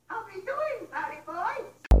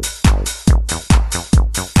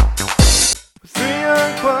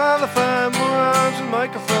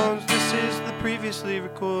Previously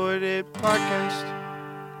Recorded podcast.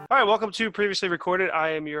 All right, welcome to Previously Recorded. I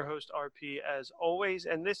am your host, RP, as always,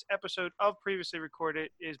 and this episode of Previously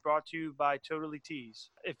Recorded is brought to you by Totally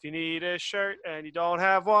Tees. If you need a shirt and you don't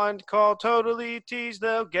have one, call Totally Tees.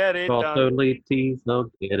 They'll get it Call done. Totally Tees,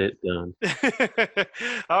 they'll get it done.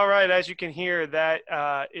 All right, as you can hear, that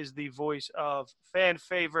is the voice of fan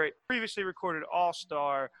favorite, Previously Recorded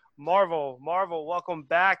all-star, Marvel. Marvel, welcome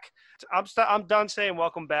back. I'm done saying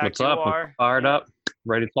welcome back. What's up? I'm fired up,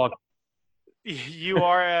 ready to talk.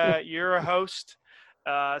 You're a host.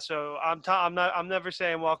 So I'm never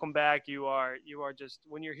saying welcome back. You are just,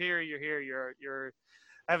 when you're here, you're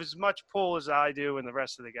have as much pull as I do and the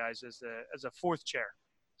rest of the guys as a fourth chair.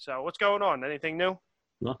 So what's going on? Anything new?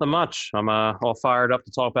 Nothing much. I'm all fired up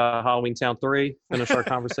to talk about Halloween Town 3, finish our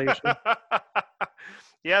conversation.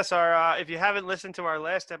 Yes, if you haven't listened to our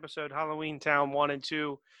last episode, Halloween Town 1 and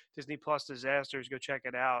 2, Disney Plus Disasters, go check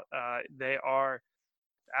it out. They are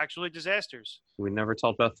actually disasters. We never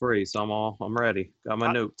talked about 3, so I'm ready. Got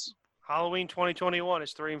my notes. Halloween 2021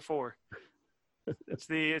 is 3 and 4. It's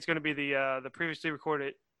going to be the previously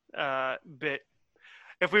recorded bit.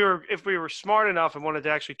 If we were smart enough and wanted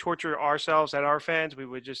to actually torture ourselves and our fans, we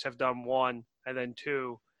would just have done 1 and then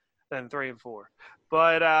 2, then 3 and 4.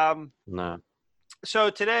 But no.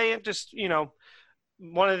 So today, just,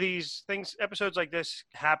 one of these things, episodes like this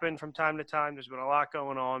happen from time to time. There's been a lot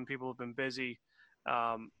going on. People have been busy.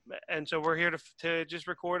 And so we're here to just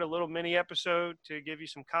record a little mini episode to give you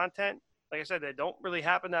some content. Like I said, they don't really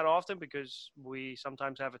happen that often because we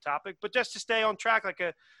sometimes have a topic, but just to stay on track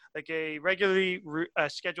like a regularly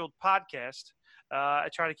scheduled podcast. I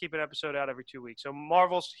try to keep an episode out every 2 weeks. So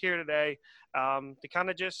Marvel's here today to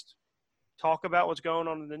kind of just talk about what's going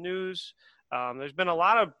on in the news. There's been a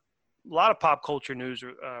lot of pop culture news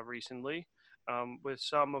recently with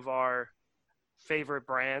some of our favorite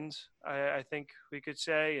brands, I think we could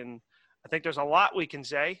say, and I think there's a lot we can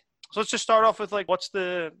say. So let's just start off with what's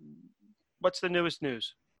the newest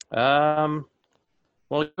news? Well,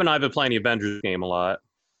 you and I have been playing the Avengers game a lot,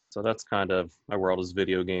 so that's kind of my world is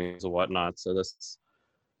video games and whatnot. So this,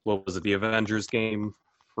 what was it? The Avengers game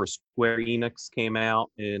for Square Enix came out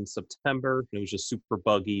in September. It was just super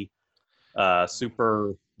buggy.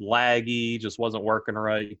 Super laggy, just wasn't working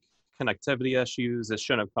right. Connectivity issues. It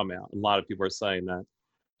shouldn't have come out. A lot of people are saying that.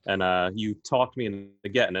 And you talked me into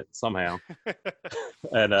getting it somehow.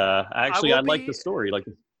 And actually, I like the story.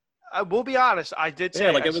 I will be honest. I did say,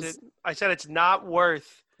 I said it's not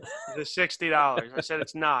worth the $60. I said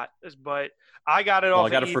it's not, but I got it off. I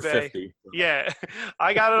got it for $50. Yeah,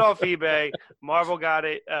 I got it off eBay. Marvel got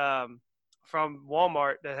it from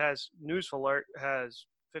Walmart. That has news alert, has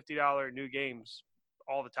 $50 new games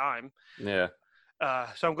all the time. Yeah.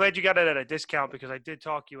 So I'm glad you got it at a discount because I did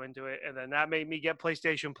talk you into it, and then that made me get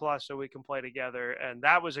PlayStation Plus so we can play together, and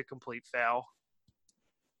that was a complete fail.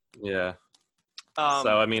 Yeah.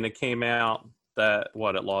 So I mean, it came out that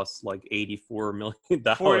it lost like $84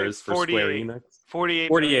 million for Square Enix.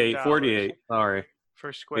 48. Sorry.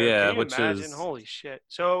 For Square. Yeah, Can you imagine? Holy shit.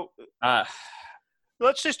 So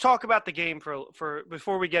let's just talk about the game for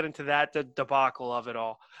before we get into that debacle of it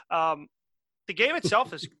all. The game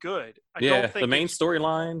itself is good. I don't think the main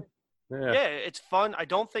storyline. Yeah, it's fun. I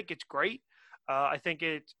don't think it's great. I think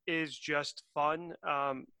it is just fun.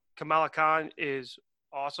 Kamala Khan is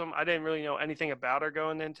awesome. I didn't really know anything about her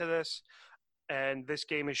going into this, and this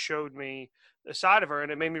game has showed me the side of her,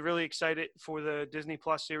 and it made me really excited for the Disney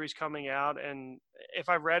Plus series coming out. And if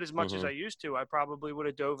I read as much as I used to, I probably would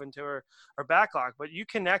have dove into her backlog. But you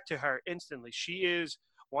connect to her instantly. She is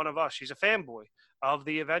one of us. She's a fanboy of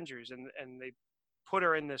the Avengers, and they put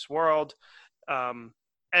her in this world.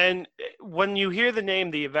 And when you hear the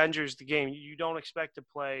name The Avengers, the game, you don't expect to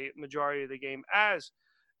play majority of the game as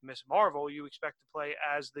Miss Marvel. You expect to play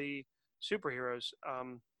as the superheroes.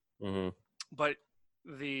 But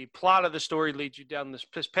the plot of the story leads you down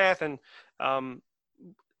this path, and I'm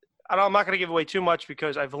not going to give away too much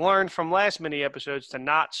because I've learned from last mini episodes to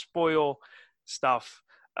not spoil stuff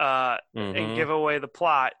and give away the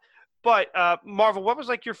plot. But Marvel, what was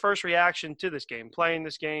your first reaction to this game, playing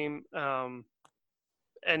this game, and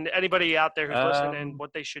anybody out there who's listening,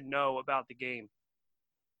 what they should know about the game?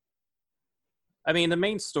 I mean, the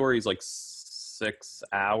main story is 6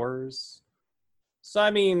 hours. So, I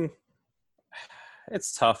mean,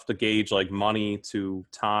 it's tough to gauge money to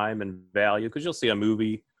time and value because you'll see a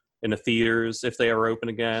movie in the theaters if they are open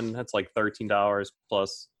again. That's $13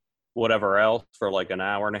 plus whatever else for an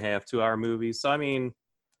hour and a half, 2-hour movie. So, I mean,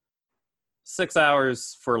 6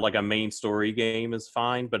 hours for a main story game is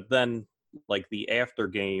fine, but then the after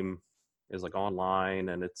game is online,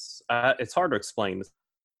 and it's hard to explain.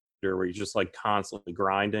 where you're just like constantly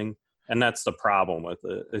grinding, and that's the problem with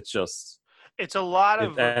it. It's a lot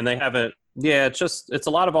of And they haven't. Yeah, it's a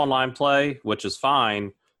lot of online play, which is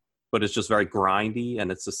fine, but it's just very grindy,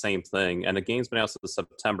 and it's the same thing. And the game's been out since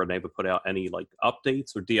September. They haven't put out any like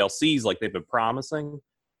updates or DLCs like they've been promising.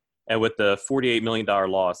 And with the $48 million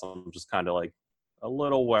loss, I'm just kind of like a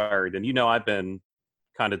little worried. And I've been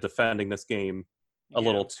kind of defending this game a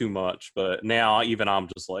little too much, but now even I'm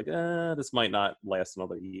just like, this might not last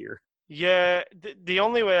another year. Yeah, the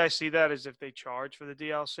only way I see that is if they charge for the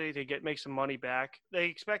DLC to make some money back. They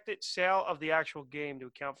expect sale of the actual game to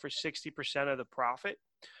account for 60% of the profit.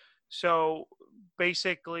 So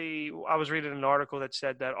basically, I was reading an article that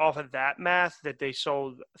said that off of that math, that they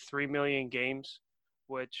sold 3 million games,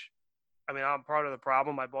 which, I mean, I'm part of the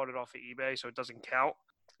problem. I bought it off of eBay, so it doesn't count.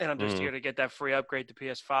 And I'm just here to get that free upgrade to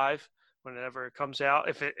PS5 whenever it comes out,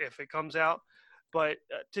 if it comes out. But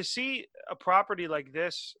to see a property like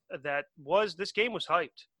this, this game was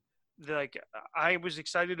hyped. Like, I was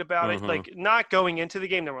excited about it. Like, not going into the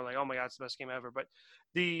game, they were like, "Oh my god, it's the best game ever." But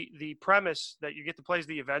the premise that you get to play as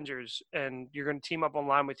the Avengers, and you're going to team up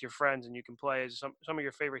online with your friends, and you can play as some of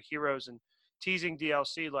your favorite heroes, and teasing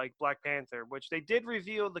DLC like Black Panther, which they did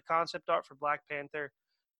reveal the concept art for Black Panther,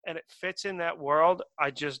 and it fits in that world.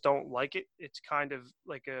 I just don't like it. It's kind of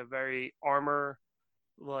like a very armor,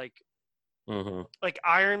 like like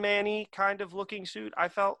Iron Man-y kind of looking suit, I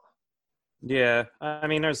felt. Yeah, I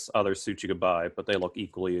mean, there's other suits you could buy, but they look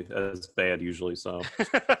equally as bad usually. So,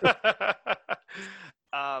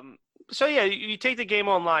 so yeah, you take the game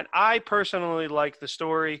online. I personally like the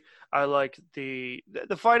story. I like the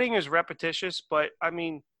fighting is repetitious, but I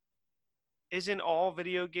mean, isn't all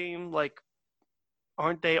video game like?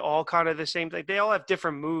 Aren't they all kind of the same thing? They all have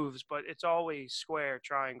different moves, but it's always square,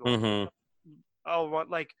 triangle. Oh, what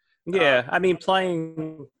like? Yeah, I mean,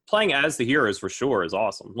 playing as the heroes for sure is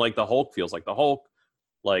awesome. Like the Hulk feels like the Hulk.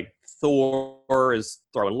 Like Thor is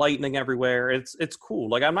throwing lightning everywhere. It's cool.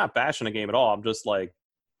 Like I'm not bashing the game at all. I'm just like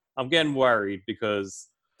I'm getting worried because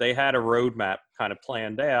they had a roadmap kind of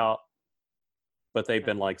planned out, but they've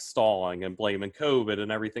been like stalling and blaming COVID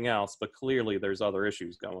and everything else. But clearly, there's other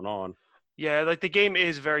issues going on. Yeah, like the game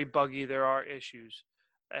is very buggy. There are issues,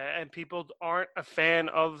 and people aren't a fan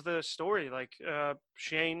of the story. Like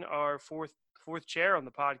Shane, our fourth chair on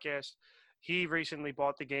the podcast, he recently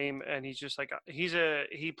bought the game, and he's just like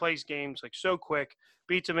he plays games like so quick,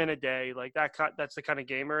 beats them in a day. Like that's the kind of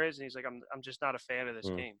gamer is, and he's like I'm just not a fan of this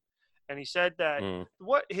game. And he said that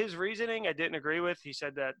what his reasoning I didn't agree with. He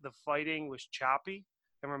said that the fighting was choppy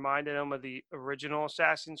and reminded him of the original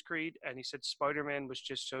Assassin's Creed, and he said Spider-Man was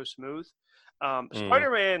just so smooth.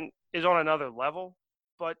 Spider-Man is on another level,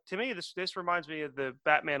 but to me, this reminds me of the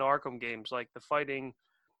Batman Arkham games. Like the fighting,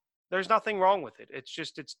 there's nothing wrong with it.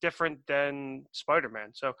 It's different than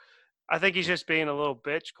Spider-Man. So I think he's just being a little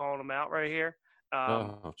bitch, calling him out right here.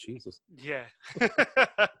 Oh Jesus! Yeah,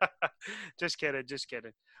 just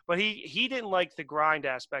kidding. But he didn't like the grind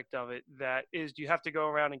aspect of it. That is, you have to go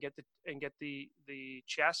around and get the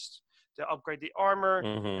chest to upgrade the armor,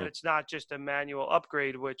 and it's not just a manual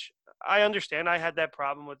upgrade, which I understand. I had that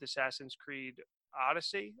problem with Assassin's Creed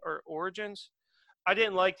Odyssey or Origins. I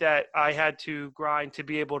didn't like that I had to grind to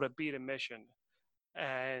be able to beat a mission,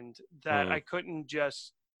 and that I couldn't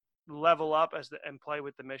just level up and play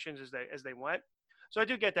with the missions as they went. So I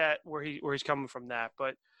do get that where he's coming from that,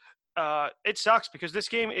 but it sucks because this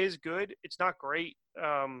game is good. It's not great,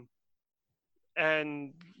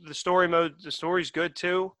 and the story's good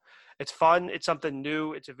too. It's fun. It's something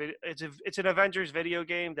new. It's an Avengers video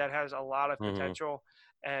game that has a lot of potential,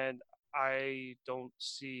 and I don't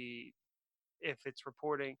see if it's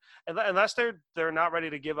reporting unless they're not ready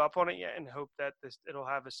to give up on it yet and hope that it'll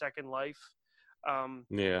have a second life.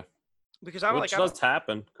 Yeah, because I'm which does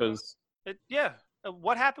happen because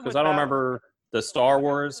what happened? Because I don't remember the Star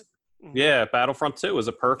Wars. Yeah, Battlefront 2 is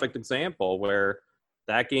a perfect example where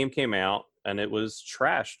that game came out and it was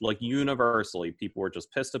trashed like universally. People were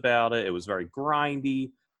just pissed about it. It was very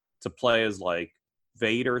grindy to play as like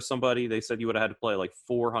Vader or somebody. They said you would have had to play like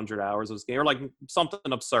 400 hours of this game or like something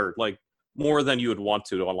absurd, like more than you would want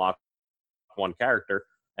to unlock one character.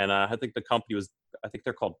 And I think the company I think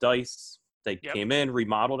they're called DICE. They came in,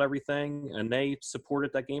 remodeled everything, and they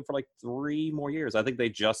supported that game for like 3 more years. I think they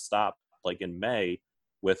just stopped like in May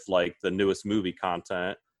with like the newest movie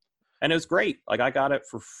content. And it was great. Like I got it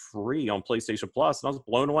for free on PlayStation Plus, and I was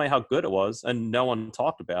blown away how good it was. And no one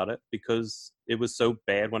talked about it because it was so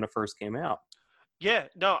bad when it first came out. Yeah,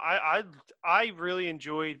 no, I really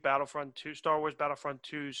enjoyed Battlefront 2, Star Wars Battlefront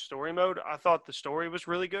 2's story mode. I thought the story was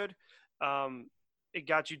really good. it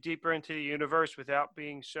got you deeper into the universe without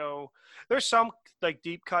being so. There's some like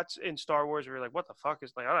deep cuts in Star Wars where you're like, what the fuck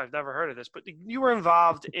is like? I've never heard of this, but you were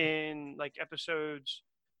involved in like episodes.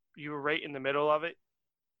 You were right in the middle of it.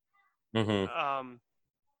 Mm-hmm.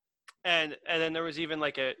 And then there was even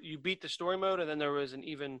like you beat the story mode, and then there was an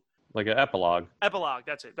even Like an epilogue. epilogue.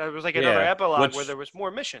 That's it. There was like another epilogue where there was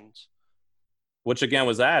more missions. Which again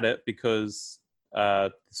was added because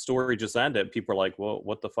the story just ended. People were like, "Well,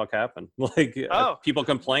 what the fuck happened?" Like people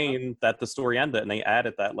complained that the story ended, and they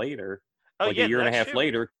added that later, a year and a half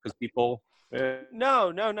later, because people.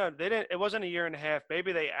 No, they didn't. It wasn't a year and a half.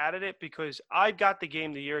 Maybe they added it because I got the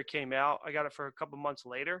game the year it came out. I got it for a couple months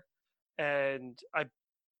later, and I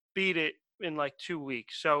beat it in like 2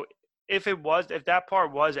 weeks. So if that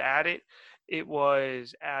part was added, it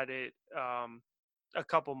was added a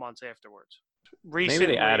couple months afterwards. Recently,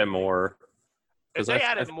 maybe they added more. If they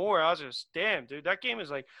added more, I was just damn, dude. That game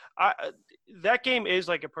is like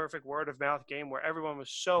a perfect word of mouth game where everyone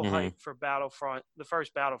was so hyped for Battlefront, the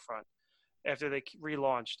first Battlefront, after they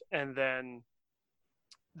relaunched, and then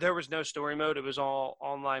there was no story mode. It was all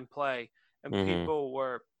online play, and people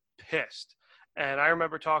were pissed. And I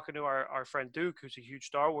remember talking to our friend Duke, who's a huge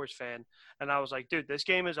Star Wars fan, and I was like, dude, this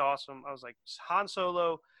game is awesome. I was like, Han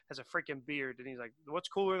Solo has a freaking beard. And he's like, what's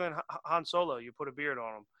cooler than Han Solo? You put a beard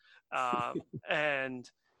on him. And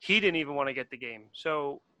he didn't even want to get the game.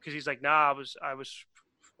 So, because he's like, nah, I was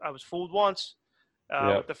fooled once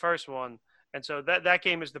with the first one. And so that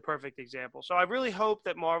game is the perfect example. So I really hope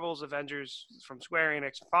that Marvel's Avengers from Square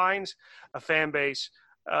Enix finds a fan base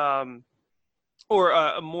or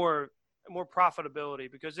a more profitability,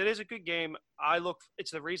 because it is a good game.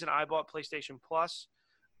 It's the reason I bought PlayStation Plus,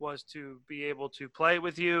 was to be able to play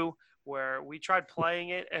with you, where we tried playing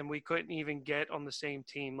it and we couldn't even get on the same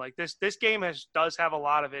team. Like this game does have a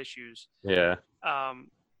lot of issues. Yeah.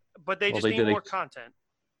 But they just need more content.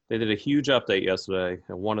 They did a huge update yesterday,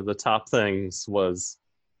 and one of the top things was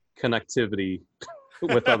connectivity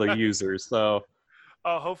with other users. So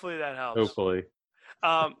hopefully that helps. Hopefully.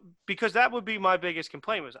 Because that would be my biggest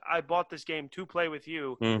complaint, was I bought this game to play with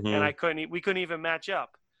you, and we couldn't even match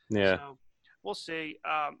up. Yeah. So we'll see.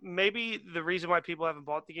 Maybe the reason why people haven't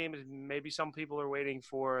bought the game is maybe some people are waiting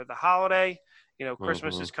for the holiday.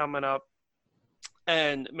 Christmas is coming up,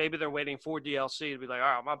 and maybe they're waiting for DLC to be like, all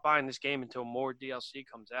right, I'm not buying this game until more DLC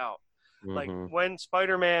comes out. Like when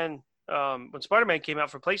Spider-Man came out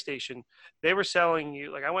for PlayStation, they were selling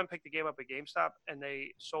you, like, I went and picked the game up at GameStop, and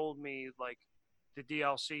they sold me like the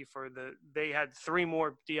DLC they had 3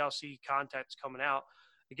 more DLC contents coming out.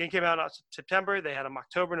 The game came out in September. They had them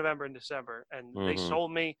October, November, and December, and they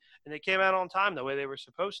sold me, and they came out on time the way they were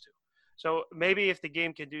supposed to. So maybe if the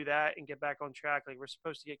game can do that and get back on track, like we're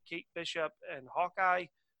supposed to get Kate Bishop and Hawkeye,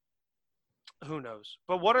 who knows?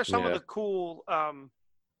 But what are some of the cool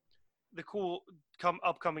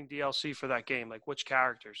upcoming DLC for that game? Like which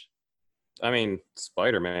characters? I mean,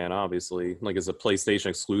 Spider-Man, obviously, like, is a PlayStation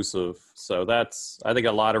exclusive. So I think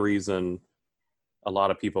a lot of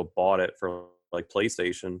people bought it for like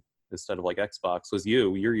PlayStation instead of like Xbox. Because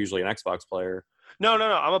you're usually an Xbox player. No.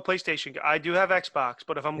 I'm a PlayStation. I do have Xbox,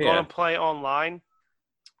 but if I'm going to play online,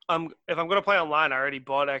 I already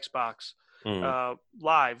bought Xbox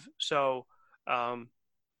Live. So I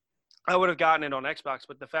would have gotten it on Xbox.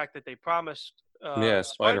 But the fact that they promised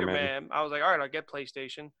Spider-Man, I was like, all right, I'll get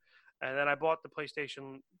PlayStation. And then I bought the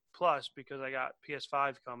PlayStation Plus because I got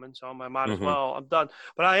PS5 coming, so I might as well. I'm done.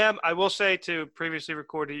 But I will say to previously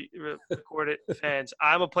recorded fans,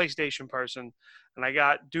 I'm a PlayStation person, and I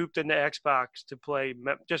got duped into Xbox to play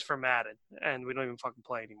just for Madden, and we don't even fucking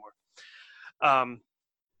play anymore.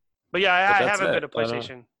 But yeah, I haven't been a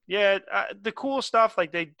PlayStation. Yeah, the cool stuff,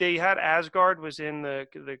 like they had Asgard was in the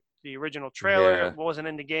original trailer. Yeah. It wasn't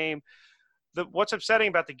in the game. What's upsetting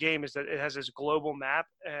about the game is that it has this global map,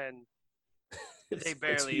 and they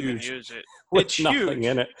barely even use it. It's huge.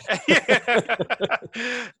 In it.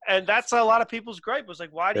 And that's a lot of people's gripe. Was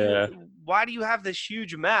like, why do you have this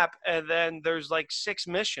huge map and then there's like 6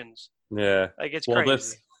 missions? Yeah, like it's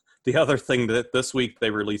crazy. The other thing that this week they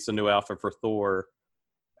released a new outfit for Thor,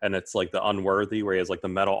 and it's like the Unworthy, where he has like the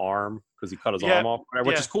metal arm because he cut his arm off,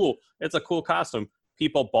 which is cool. It's a cool costume.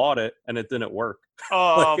 People bought it and it didn't work.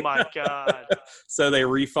 Oh my god! So they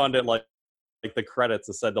refunded like the credits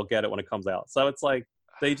and said they'll get it when it comes out. So it's like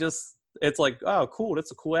it's like, oh cool,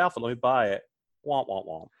 that's a cool outfit. Let me buy it. Womp womp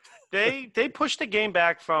womp. They pushed the game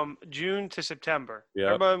back from June to September.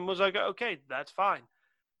 Yeah, everyone was like, okay, that's fine.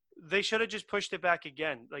 They should have just pushed it back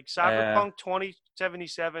again. Like Cyberpunk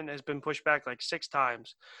 2077 has been pushed back like 6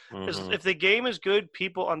 times. If the game is good,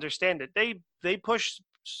 people understand it. They pushed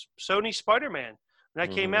Sony Spider-Man When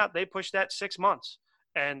that came out, they pushed that 6 months.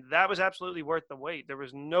 And that was absolutely worth the wait. There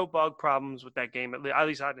was no bug problems with that game. At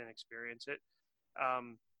least I didn't experience it.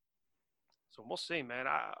 So we'll see, man.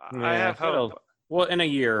 I have hope. Well, in a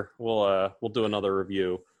year, we'll do another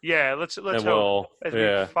review. Yeah, let's and hope as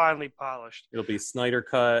we finally polished. It'll be Snyder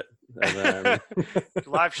Cut, and then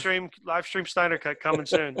live stream Snyder Cut coming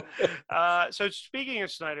soon. So speaking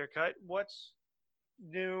of Snyder Cut, what's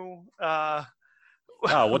new?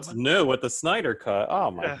 What's new with the Snyder Cut?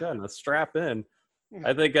 Oh my goodness, strap in.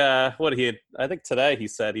 I think I think today he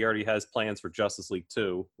said he already has plans for Justice League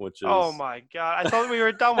 2, which is oh my god! I thought we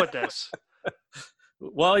were done with this.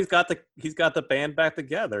 Well, he's got the band back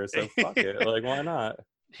together, so fuck it. Like, why not?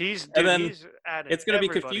 He's it's going to be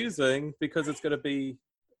confusing because it's going to be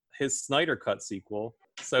his Snyder Cut sequel.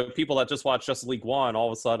 So people that just watch Justice League 1, all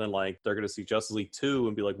of a sudden, like, they're going to see Justice League 2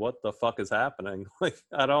 and be like, what the fuck is happening? Like,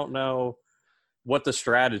 I don't know what the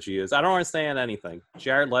strategy is. I don't understand anything.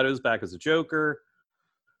 Jared Leto's back as a Joker.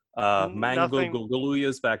 Mango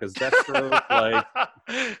Galuya's back as Deathstroke. Like,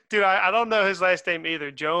 dude, I don't know his last name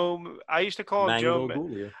either. Joe, I used to call him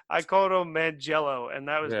Joe. I called him Mangello, and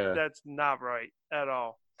that's not right at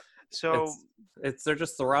all. So they're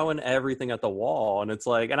just throwing everything at the wall, and it's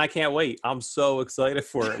like, and I can't wait. I'm so excited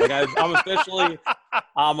for it. Like, I'm officially,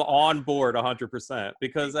 I'm on board 100%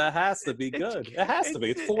 because it has to be good. It has to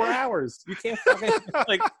be. It's 4 hours. You can't fucking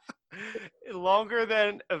like. Longer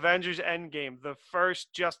than Avengers Endgame, the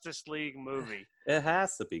first Justice League movie. It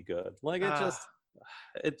has to be good. Like,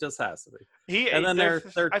 it just has to be. And then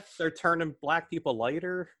they're turning black people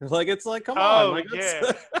lighter. Like, it's like, come on. Like,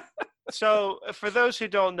 yeah. So for those who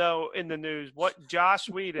don't know, in the news, what Joss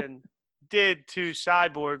Whedon did to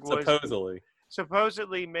Cyborg was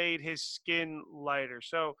supposedly made his skin lighter.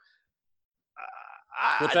 So.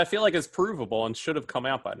 Which I feel like is provable and should have come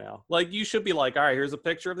out by now. Like, you should be like, all right, here's a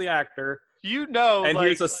picture of the actor. And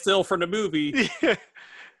here's a still from the movie.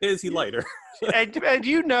 Is he lighter? and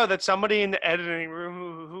that somebody in the editing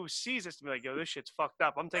room who sees this and be like, yo, this shit's fucked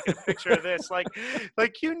up. I'm taking a picture of this. Like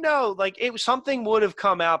something would have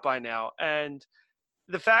come out by now. And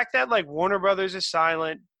the fact that, like, Warner Brothers is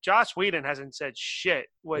silent, Joss Whedon hasn't said shit,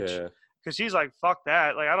 because he's like, fuck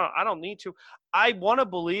that. Like, I don't need to. I want to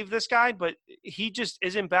believe this guy, but he just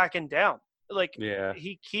isn't backing down. Like,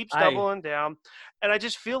 he keeps doubling down. And I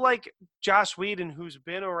just feel like Joss Whedon, who's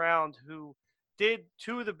been around, who did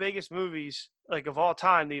two of the biggest movies, like, of all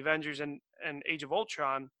time, the Avengers and Age of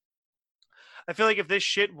Ultron, I feel like if this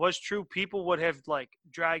shit was true, people would have, like,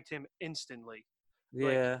 dragged him instantly.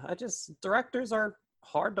 Yeah, directors are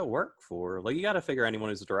hard to work for. Like, you got to figure anyone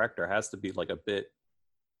who's a director has to be, like, a bit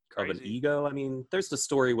crazy. Of an ego. I mean, there's the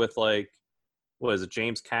story with, like, what is it,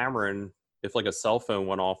 James Cameron, if, like, a cell phone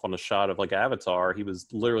went off on a shot of, like, Avatar, he was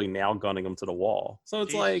literally nail gunning him to the wall. So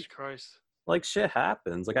it's Jesus Christ. Like, shit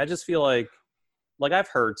happens. Like, I just feel like I've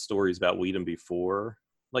heard stories about Whedon before,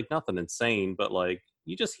 like, nothing insane, but, like,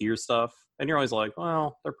 you just hear stuff and you're always like,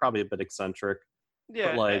 well, they're probably a bit eccentric.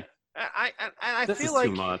 Yeah. But, like, I this feel is like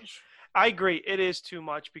too much. I agree. It is too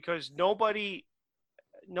much because nobody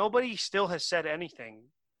still has said anything.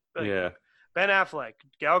 Like, Ben Affleck,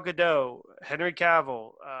 Gal Gadot, Henry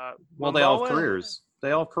Cavill. Well, they all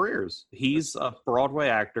have careers. He's a Broadway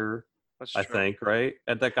actor, I think, right?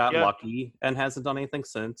 And that got lucky and hasn't done anything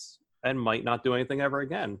since and might not do anything ever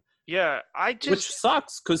again. Yeah, which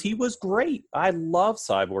sucks because he was great. I love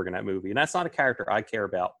Cyborg in that movie, and that's not a character I care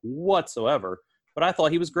about whatsoever. But I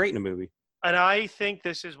thought he was great in the movie. And I think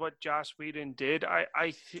this is what Joss Whedon did.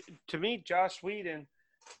 To me, Joss Whedon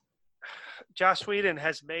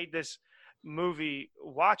has made this movie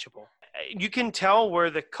watchable. You can tell where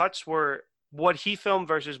the cuts were what he filmed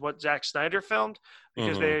versus what Zack Snyder filmed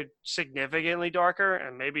because they're significantly darker,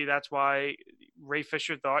 and maybe that's why Ray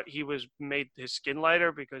Fisher thought he made his skin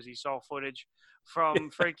lighter because he saw footage from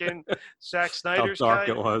freaking Zack Snyder's how dark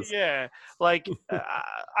it was. Yeah, like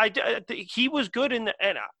he was good in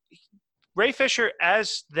and Ray Fisher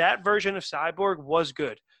as that version of Cyborg was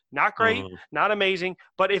good. Not great, not amazing,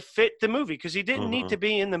 but it fit the movie because he didn't need to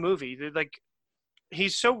be in the movie. Like,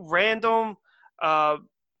 he's so random. I'm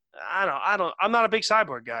not a big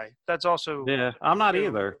Cyborg guy. That's also I'm not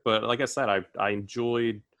either. But like I said, I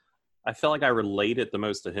felt like I related the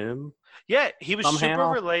most to him. Yeah, he was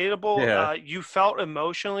somehow. super relatable. Yeah. You felt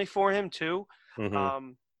emotionally for him too.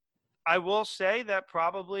 I will say that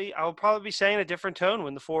I will probably be saying a different tone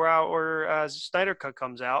when the 4-hour Snyder Cut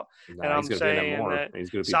comes out. No, and I'm saying that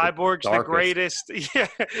Cyborg's the greatest. Yeah,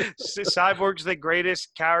 Cyborg's the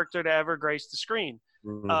greatest character to ever grace the screen.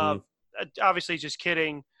 Obviously, just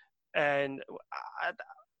kidding. And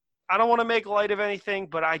I don't want to make light of anything,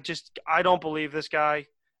 but I don't believe this guy.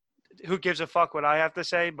 who gives a fuck what I have to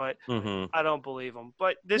say? But Mm-hmm. I don't believe him.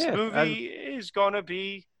 But this Yeah, movie is gonna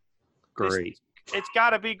be great. It's got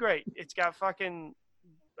to be great. It's got fucking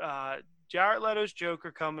uh, Jared Leto's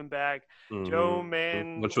Joker coming back. Joe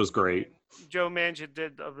Mm-hmm. Which was great. Joe Manchin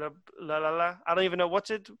did la la la. I don't even know what's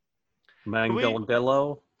it.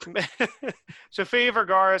 Manganiello. Sofia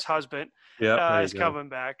Vergara's husband is coming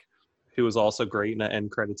back. He was also great in the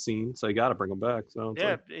end credit scene, so you got to bring him back. So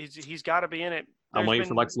yeah, like, he's got to be in it. I'm waiting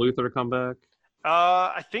for Lex Luthor to come back.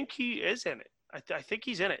 I think he is in it. I think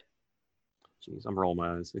he's in it. Jeez, I'm rolling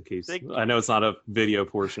my eyes in case. I know it's not a video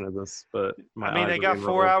portion of this, but they got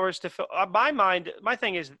 4 hours to fill. My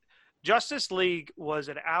thing is, Justice League was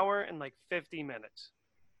an hour and like 50 minutes.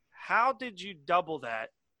 How did you double that?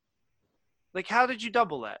 Like, how did you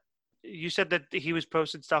double that? You said that he was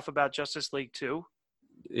posting stuff about Justice League 2?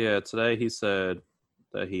 Yeah, today he said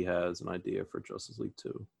that he has an idea for Justice League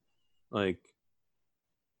 2. Like,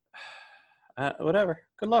 whatever.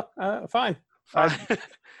 Good luck. Fine.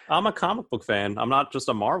 I'm a comic book fan. I'm not just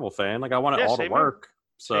a Marvel fan. Like, I want it all to work.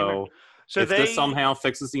 So if this somehow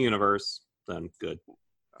fixes the universe, then good.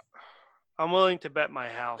 I'm willing to bet my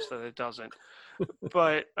house that it doesn't.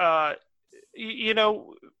 But,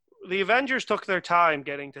 the Avengers took their time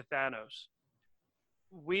getting to Thanos.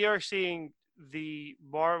 We are seeing the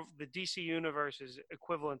DC Universe's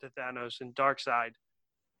equivalent to Thanos in Darkseid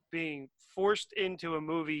being forced into a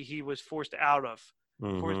movie he was forced out of.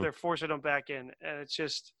 Mm-hmm. They're forcing him back in, and it's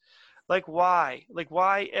just like, why? Like,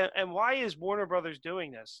 why? And why is Warner Brothers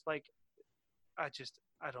doing this? Like, I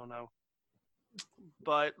don't know.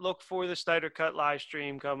 But look for the Snyder Cut live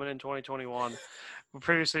stream coming in 2021. We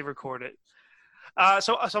previously recorded.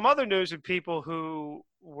 So some other news of people who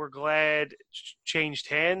were glad changed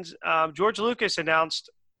hands. George Lucas announced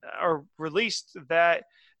or released that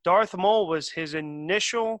Darth Maul was his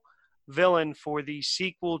initial villain for the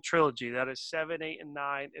sequel trilogy. That is 7, 8, and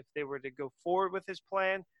 9. If they were to go forward with his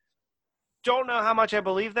plan, don't know how much I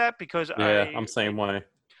believe that because I'm same way.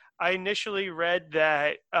 I initially read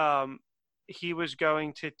that he was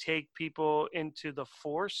going to take people into the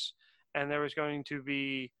Force, and there was going to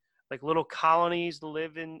be like little colonies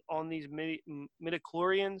living on these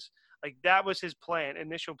midichlorians. Like that was his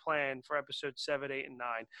initial plan for episode 7, 8, and 9.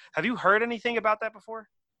 Have you heard anything about that before?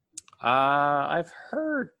 I've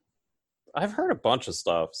heard a bunch of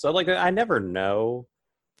stuff. So like I never know.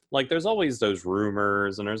 Like there's always those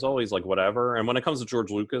rumors and there's always like whatever. And when it comes to George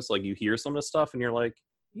Lucas, like you hear some of the stuff and you're like,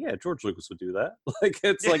 yeah, George Lucas would do that.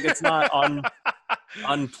 It's not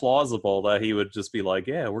unplausible that he would just be like,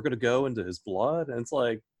 yeah, we're gonna go into his blood. And it's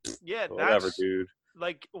like, yeah, whatever, dude.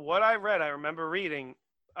 Like what I read, I remember reading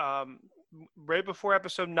right before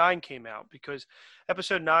episode 9 came out, because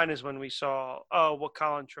episode 9 is when we saw what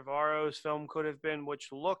Colin Trevorrow's film could have been, which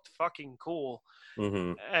looked fucking cool.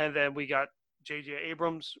 Mm-hmm. And then we got J.J.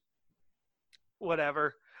 Abrams,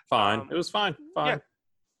 whatever. Fine. It was fine. Yeah.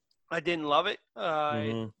 I didn't love it.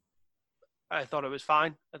 I thought it was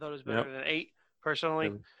fine. I thought it was better than 8,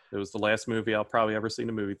 personally. It was the last movie I'll probably ever see in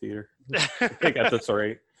a movie theater. I think at this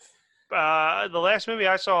rate. The last movie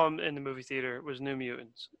I saw in the movie theater was New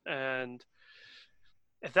Mutants. And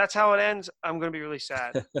if that's how it ends, I'm going to be really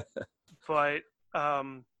sad. But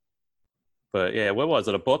yeah, what was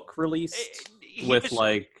it? A book released with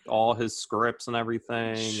like all his scripts and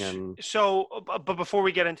everything? And so, but before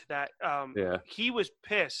we get into that, he was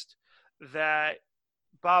pissed that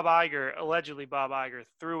allegedly Bob Iger,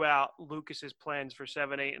 threw out Lucas's plans for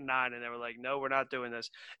 7, 8, and 9, and they were like, "No, we're not doing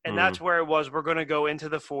this." And that's where it was. We're going to go into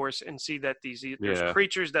the Force and see that there's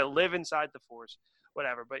creatures that live inside the Force,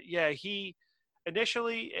 whatever. But yeah, he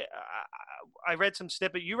initially, I read some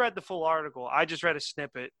snippet. You read the full article. I just read a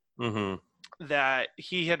snippet that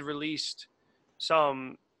he had released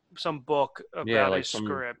some book about his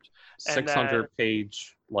script,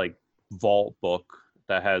 600-page like vault book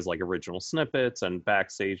that has like original snippets and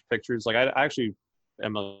backstage pictures. Like I actually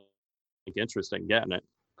am interested in getting it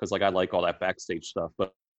because like I like all that backstage stuff.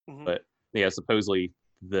 But yeah, supposedly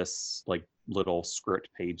this like little script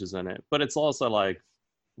page is in it, but it's also like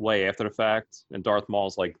way after the fact. And Darth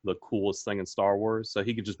Maul's like the coolest thing in Star Wars, so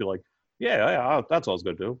he could just be like, yeah, that's what I was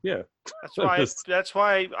gonna do. Yeah, that's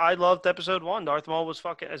why I loved episode 1. Darth Maul was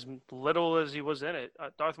fucking, as little as he was in it.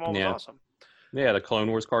 Darth Maul was awesome. Yeah, the Clone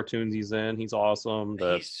Wars cartoons he's in, he's awesome.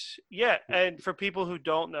 And for people who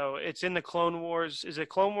don't know, it's in the Clone Wars. Is it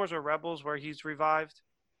Clone Wars or Rebels where he's revived?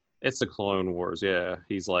 It's the Clone Wars, yeah.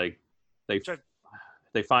 He's like, they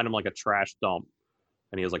find him like a trash dump,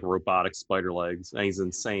 and he has like robotic spider legs, and he's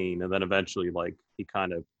insane. And then eventually, like, he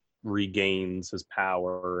kind of regains his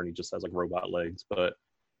power, and he just has like robot legs. But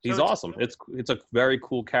He's So awesome. It's a very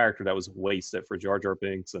cool character that was wasted for Jar Jar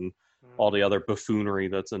Binks and all the other buffoonery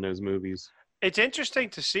that's in those movies. it's interesting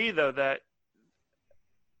to see though that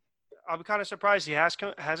I'm kind of surprised he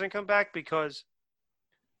hasn't come back because,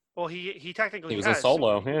 well, he technically He was in has.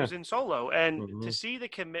 Solo, He yeah. was in Solo, and to Hmm. see the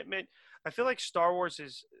commitment, I feel like Star Wars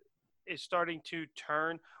is starting to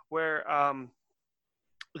turn where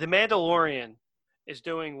the Mandalorian is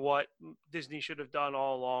doing what Disney should have done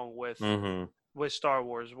all along Hmm. with Star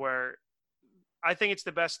Wars, where I think it's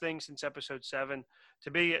the best thing since Episode 7. To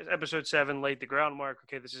me, Episode 7 laid the groundwork.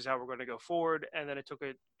 Okay, this is how we're going to go forward, and then it took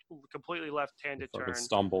a completely left-handed Fucking turn.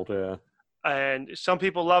 stumbled, yeah. And some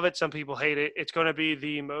people love it, some people hate it. It's going to be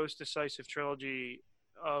the most decisive trilogy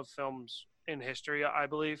of films in history, I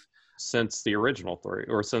believe. Since the original 3,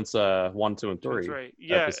 or since 1, 2, and 2 and 3 3,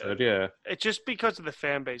 yeah. episode, yeah. It's just because of the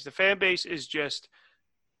fan base. The fan base is just.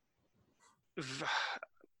 It's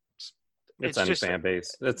It's any just. fan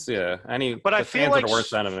base. It's any. But I the feel fans like are the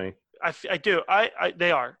worst enemy. I do.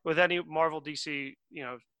 They are with any Marvel, DC,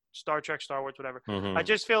 Star Trek, Star Wars, whatever. Hmm. I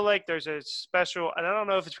just feel like there's a special, and I don't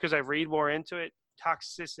know if it's because I read more into it,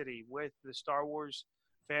 toxicity with the Star Wars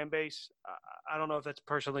fan base. I don't know if that's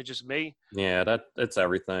personally just me. Yeah, it's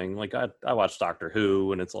everything. Like I watch Doctor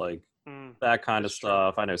Who, and it's like that kind of That's true.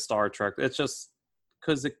 stuff. I know Star Trek. It's just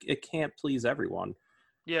because it can't please everyone,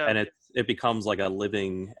 Yeah, and it becomes like a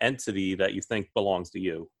living entity that you think belongs to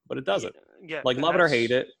you, but it doesn't. yeah. Like And love it or that's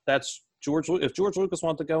hate it, that's George. If George Lucas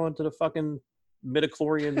wanted to go into the fucking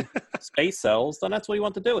midichlorian space cells, then that's what he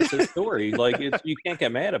wanted to do. It's his story. Like you can't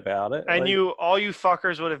get mad about it. And Like, all you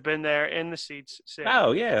fuckers would have been there in the seats. Sitting.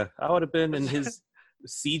 oh yeah, I would have been in his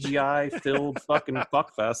CGI filled fucking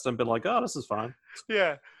fuckfest and been like, oh, this is fine.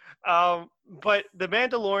 Yeah. But the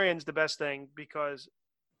Mandalorian's the best thing because,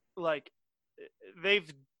 like,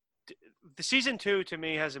 they've the season 2 to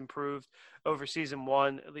me has improved over season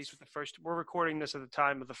 1. At least with the first, we're recording this at the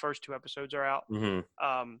time of the first 2 episodes are out.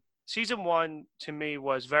 Mm-hmm. Season 1 to me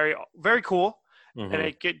was very very cool, Mm-hmm.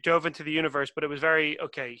 and it dove into the universe, but it was very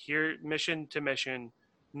okay. Here, mission to mission,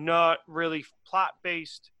 not really plot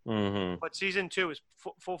based. Mm-hmm. But season 2 is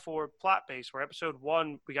full forward plot based. Where episode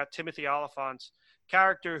 1 we got Timothy Oliphant's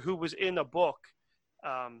character who was in a book.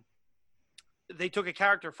 They took a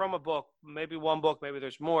character from a book, maybe one book, maybe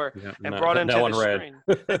there's more, and brought him to the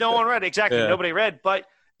screen. No one read, exactly. Yeah. Nobody read, but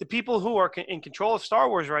the people who are in control of Star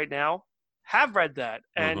Wars right now have read that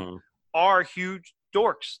and are huge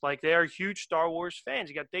dorks. Like they are huge Star Wars fans.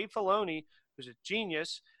 You got Dave Filoni, who's a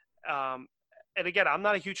genius. And again, I'm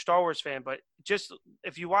not a huge Star Wars fan, but just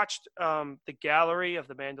if you watched the gallery of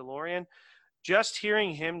The Mandalorian, just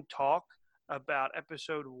hearing him talk about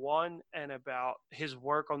episode 1 and about his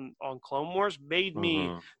work on Clone Wars made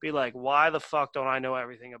me be like, why the fuck don't I know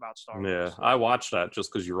everything about Star Wars? Yeah, I watched that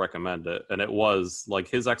just because you recommend it. And it was like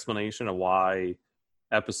his explanation of why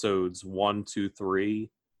episodes 1, 2, 3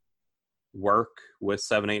 work with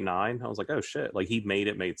 7, 8, 9. I was like, oh shit. Like he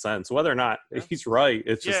made sense. Whether or not he's right,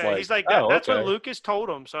 it's just like, he's like, that's what Lucas told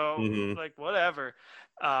him. So like, whatever.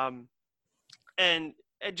 And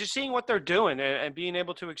just seeing what they're doing and being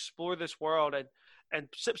able to explore this world and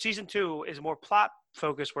season 2 is more plot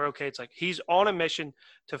focused where, okay, it's like he's on a mission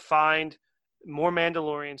to find more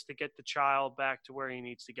Mandalorians to get the child back to where he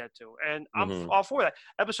needs to get to. And I'm all for that.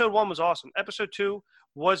 Episode 1 was awesome. Episode 2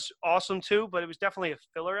 was awesome too, but it was definitely a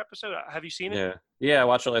filler episode. Have you seen it? Yeah, I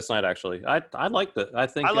watched it last night actually. I liked it.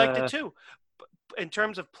 I liked it too. In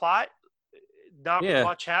terms of plot, not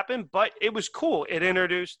much happened, but it was cool. It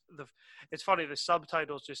introduced it's funny, the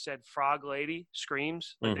subtitles just said Frog Lady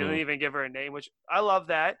Screams. Like they didn't even give her a name, which I love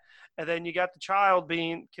that. And then you got the child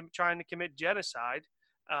trying to commit genocide.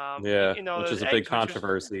 Which is a big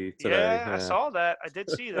controversy today. Yeah, I saw that. I did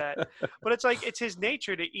see that. But it's like it's his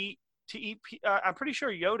nature to eat. I'm pretty sure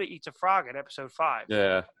Yoda eats a frog in episode 5.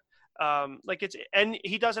 Yeah. And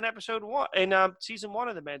he does in episode 1 in season 1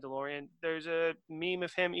 of The Mandalorian. There's a meme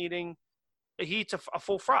of him eating. He eats a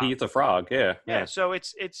full frog. He eats a frog. Yeah. So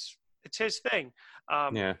it's his thing.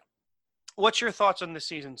 What's your thoughts on this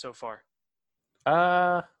season so far?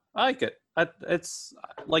 I like it. It's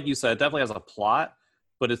like you said, it definitely has a plot,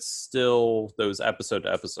 but it's still those episode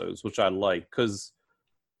to episodes, which I like because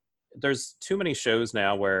there's too many shows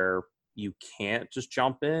now where you can't just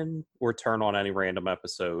jump in or turn on any random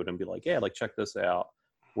episode and be like, yeah, like check this out.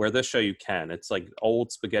 Where this show you can. It's like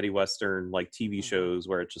old spaghetti western like TV shows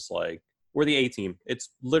where it's just like we're the A-Team. It's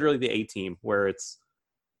literally the A-Team where it's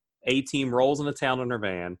A-Team rolls into town in their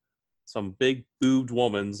van. Some big boobed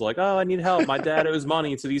woman's like, oh, I need help. My dad owes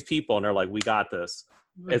money to these people. And they're like, we got this.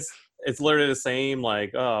 It's literally the same,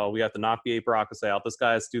 like, oh, we have to knock the Baracus out. This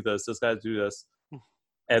guy's do this. This guy's do this.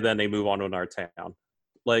 And then they move on to another town.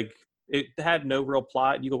 Like, it had no real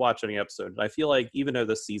plot. You could watch any episode. I feel like even though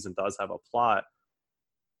this season does have a plot,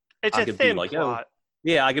 It's I a could be thin like, plot.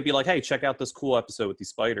 yeah, I could be like, hey, check out this cool episode with these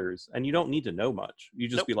spiders. And you don't need to know much. You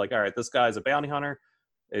just Nope. be like, all right, this guy's a bounty hunter.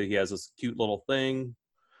 He has this cute little thing,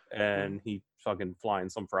 Mm-hmm. and he fucking flying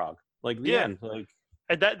some frog. Like, the Yeah. end. Like,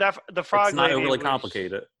 And that the frog it's not lady overly was,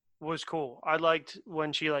 complicated. was cool. I liked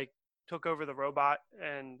when she like took over the robot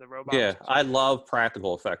and the robot. Yeah, was I love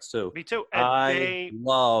practical effects too. me too. And I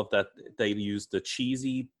love that they used the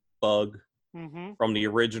cheesy bug Mhm. from the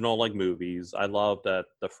original like movies. I love that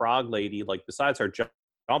the frog lady, like besides her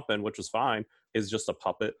jumping, which was fine, is just a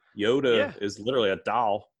puppet. Yoda Yeah. is literally a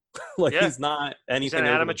doll. Like, Yeah. he's not anything an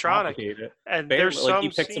overly animatronic. complicated. And Barely, there's like, some he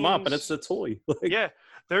picks him up and it's scenes- a toy. Like, yeah,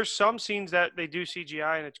 there's some scenes that they do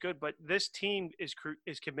CGI and it's good, but this team is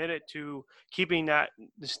committed to keeping that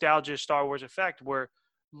nostalgia Star Wars effect. Where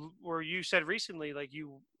you said recently, like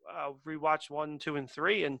you rewatched 1, 2, and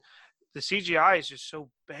 3, and the CGI is just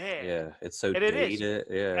so bad. yeah, it's so And it is. dated.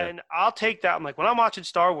 Yeah. And I'll take that. I'm like, when I'm watching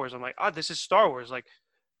Star Wars, I'm like, oh, this is Star Wars. Like,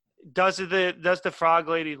 does the frog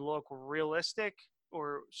lady look realistic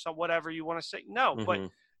or some whatever you want to say? No, but Mhm.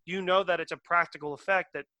 you know that it's a practical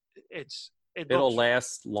effect that It'll looks,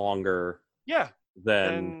 last longer yeah,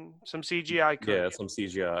 than and some CGI could. yeah, some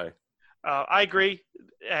CGI. I agree,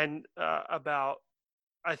 and about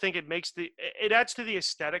I think it adds to the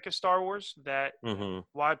aesthetic of Star Wars that Hmm.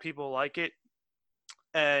 why people like it.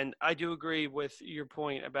 And I do agree with your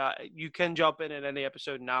point about you can jump in at any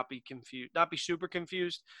episode and not be confused, not be super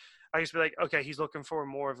confused. I just be like, okay, he's looking for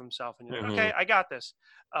more of himself, and you're like, okay, I got this.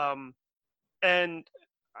 And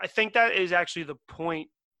I think that is actually the point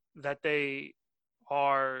that they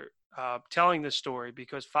are telling this story,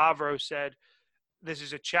 because Favreau said this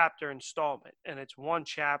is a chapter installment, and it's one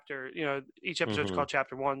chapter. You know, each episode is Mhm. called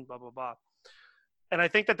Chapter 1, blah blah blah. And I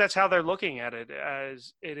think that that's how they're looking at it,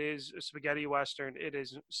 as it is a spaghetti western. It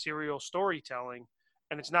is serial storytelling,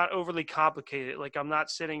 and it's not overly complicated. Like, I'm not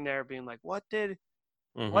sitting there being like, what did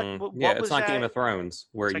Mhm. what Yeah, was it's not that? Game of Thrones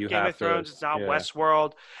where It's like you Game have of Thrones. to. It's not Yeah.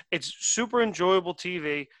 Westworld. It's super enjoyable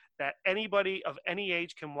TV that anybody of any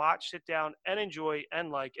age can watch, sit down, and enjoy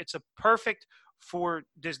and like. It's a perfect for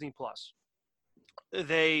Disney Plus.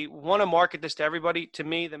 They want to market this to everybody. To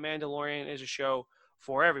me, The Mandalorian is a show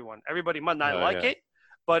for everyone. Everybody might not like yeah. it,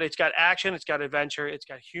 but it's got action, it's got adventure, it's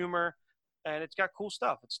got humor, and it's got cool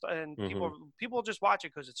stuff. People just watch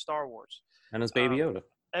it because it's Star Wars. And it's Baby Yoda.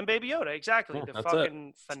 And Baby Yoda, exactly. Yeah, The that's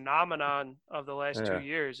fucking phenomenon of the last Yeah. 2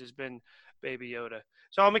 years has been Baby Yoda.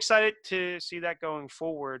 So I'm excited to see that going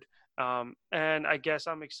forward. And I guess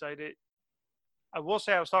I'm excited. I will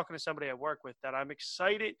say I was talking to somebody I work with that I'm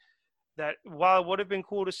excited that while it would have been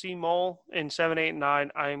cool to see Maul in 7, 8, and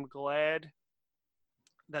 9, I am glad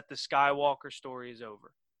that the Skywalker story is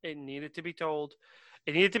over. It needed to be told.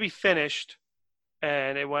 It needed to be finished.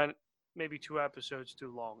 And it went maybe 2 episodes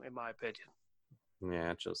too long, in my opinion.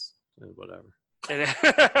 Yeah, just whatever.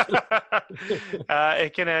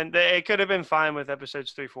 It can end. It could have been fine with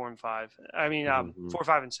episodes 3, 4, and 5. I mean, 4,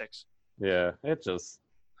 5, and 6. Yeah, it just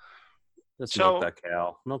So-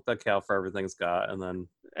 milk that cow for everything it's got, and then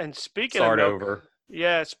And speaking start of milk, over.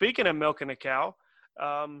 yeah, speaking of milking a cow,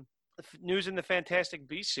 news in the Fantastic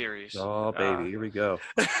Beasts series. Oh baby, here we go.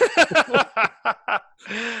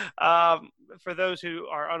 For those who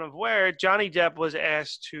are unaware, Johnny Depp was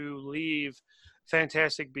asked to leave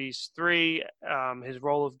Fantastic Beasts 3. His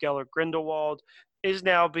role of Gellert Grindelwald is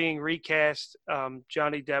now being recast.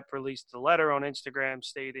 Johnny Depp released a letter on Instagram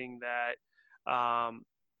stating that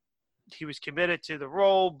he was committed to the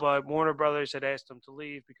role, but Warner Brothers had asked him to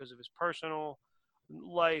leave because of his personal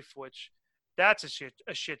life, which that's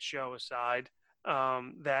a shit show aside.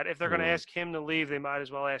 That if they're going to ask him to leave, they might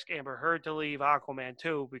as well ask Amber Heard to leave Aquaman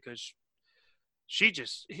too, because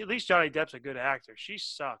at least Johnny Depp's a good actor. She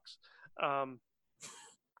sucks.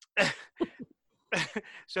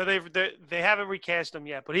 So they haven't recast him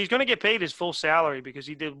yet, but he's going to get paid his full salary because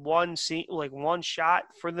he did one scene, like one shot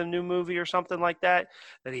for the new movie or something like that.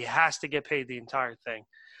 That he has to get paid the entire thing.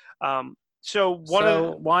 Why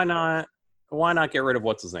not get rid of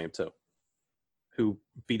what's his name too, who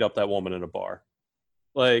beat up that woman in a bar?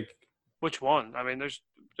 Like, which one? I mean, there's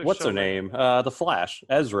what's so her many. name? The Flash,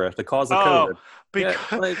 Ezra, the cause of Oh, COVID.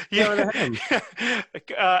 because Get rid of him.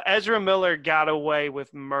 Ezra Miller got away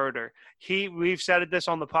with murder. We've said this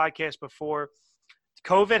on the podcast before.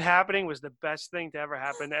 COVID happening was the best thing to ever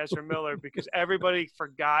happen to Ezra Miller because everybody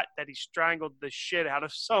forgot that he strangled the shit out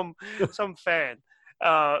of some fan.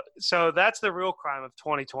 So that's the real crime of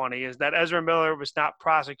 2020 is that Ezra Miller was not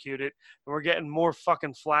prosecuted, and we're getting more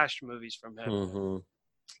fucking Flash movies from him. Mm-hmm.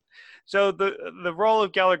 So the role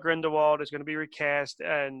of Gellert Grindelwald is going to be recast,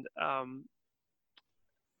 and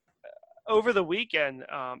over the weekend,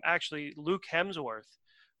 actually, Luke Hemsworth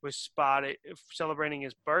was spotted celebrating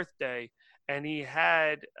his birthday, and he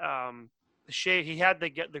had the shade. He had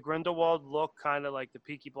the Grindelwald look, kind of like the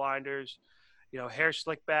Peaky Blinders, hair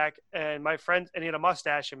slicked back. And my friend, and he had a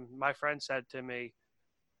mustache. And my friend said to me,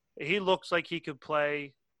 he looks like he could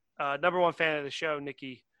play. Number one fan of the show,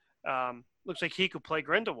 Nikki, looks like he could play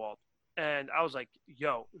Grindelwald. And I was like,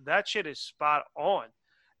 yo, that shit is spot on.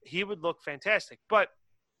 He would look fantastic. But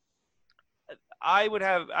I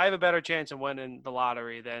have a better chance of winning the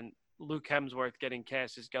lottery than Luke Hemsworth getting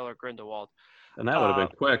cast as Gellert Grindelwald. And that would have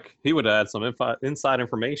been quick. He would have had some inside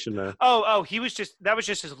information there. Oh, that was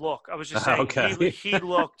just his look. I was just saying Okay. he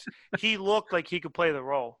looked like he could play the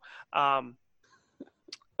role.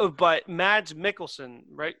 But Mads Mikkelsen,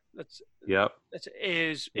 right?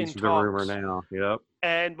 Is in He's talks. the rumor now. Yep.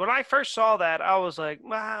 And when I first saw that, I was like,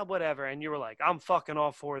 whatever. And you were like, I'm fucking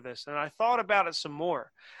all for this. And I thought about it some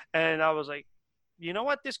more. And I was like, you know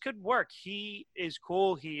what? This could work. He is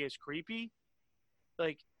cool. He is creepy.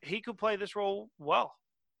 Like, he could play this role well.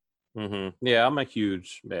 Mm-hmm. Yeah, I'm a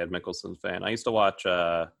huge Mads Mikkelsen fan. I used to watch,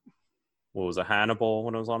 Hannibal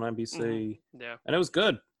when it was on NBC. Mm-hmm. Yeah. And it was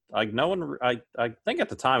good. Like, no one, I think at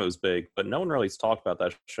the time it was big, but no one really talked about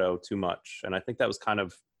that show too much. And I think that was kind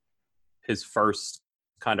of his first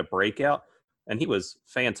kind of breakout. And he was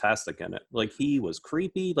fantastic in it. Like, he was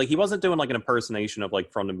creepy. Like, he wasn't doing like an impersonation of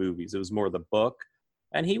like from the movies. It was more the book.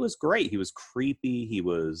 And he was great. He was creepy. He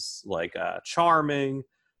was like charming.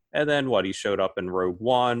 And then he showed up in Rogue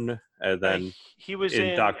One. And then he was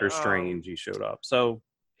in Doctor Strange, he showed up. So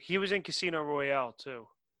he was in Casino Royale too.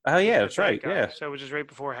 Oh yeah, that's right. Yeah. So it was just right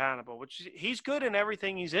before Hannibal, which he's good in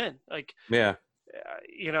everything he's in. Like, yeah,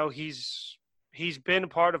 he's been a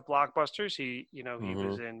part of blockbusters. He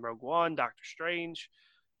was in Rogue One, Doctor Strange,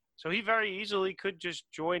 so he very easily could just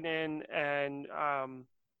join in and.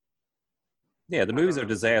 Yeah, the movies are a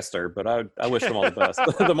disaster, but I wish him all the best.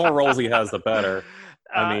 The more roles he has, the better.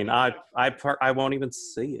 I mean, I won't even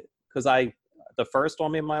see it because the first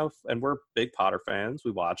one, me and and we're big Potter fans.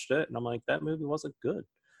 We watched it, and I'm like, that movie wasn't good.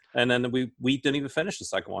 And then we didn't even finish the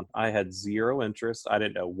second one. I had zero interest. I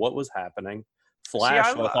didn't know what was happening. Flash,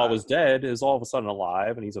 I thought was dead, is all of a sudden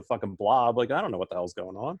alive, and he's a fucking blob. Like, I don't know what the hell's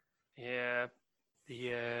going on. Yeah.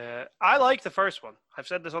 I like the first one. I've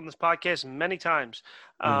said this on this podcast many times.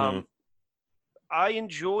 I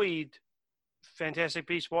enjoyed Fantastic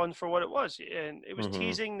Beasts 1 for what it was, and it was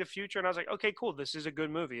teasing the future, and I was like, okay, cool, this is a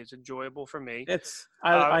good movie. It's enjoyable for me.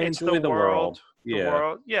 I enjoy the world. Yeah. The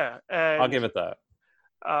world, yeah. And, I'll give it that.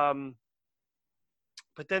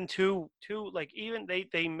 But then two, like, even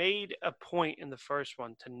they made a point in the first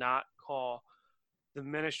one to not call the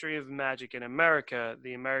Ministry of Magic in America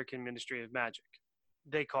the American Ministry of Magic.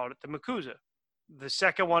 They called it the MACUSA. The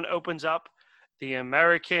second one opens up the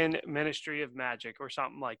American Ministry of Magic or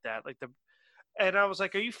something like that. And I was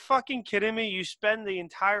like, are you fucking kidding me? You spend the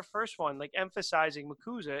entire first one like emphasizing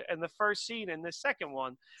MACUSA, and the first scene in the second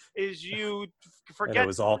one is you forget. And it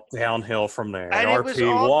was all downhill from there. And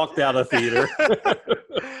RP walked out of theater.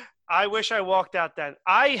 I wish I walked out then.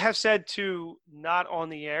 I have said to, not on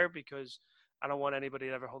the air because I don't want anybody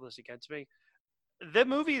to ever hold this against me, the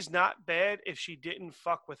movie is not bad if she didn't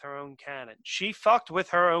fuck with her own canon. She fucked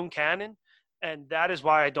with her own canon, and that is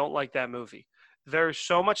why I don't like that movie. There's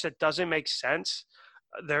so much that doesn't make sense.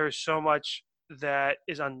 There's so much that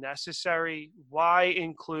is unnecessary. Why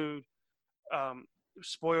include,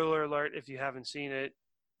 spoiler alert if you haven't seen it,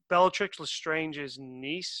 Bellatrix Lestrange's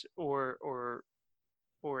niece or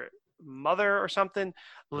mother or something,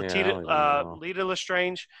 Leta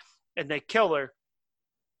Lestrange, and they kill her,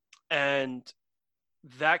 and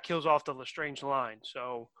that kills off the Lestrange line.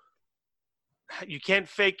 So you can't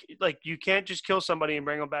you can't just kill somebody and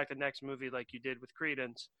bring them back the next movie like you did with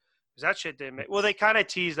Credence, because that shit didn't make. Well, they kind of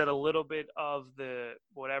teased that a little bit of the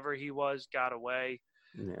whatever he was got away.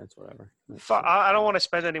 Yeah, it's whatever. I don't want to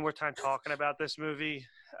spend any more time talking about this movie.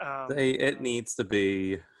 It needs to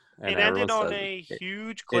be. It ended on a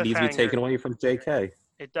huge cliffhanger. It needs to be taken away from JK.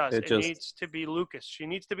 It does. It needs to be Lucas. She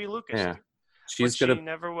needs to be Lucas. Yeah. She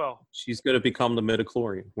never will. She's gonna become the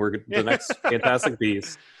midichlorian. We're the next Fantastic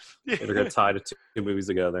Beasts. They're gonna tie the two movies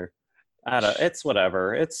together. It's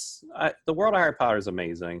whatever. The world of Harry Potter is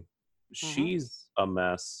amazing. She's a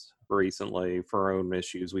mess recently for her own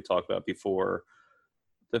issues we talked about before.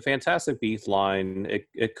 The Fantastic Beasts line,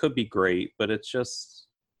 it could be great, but it's just,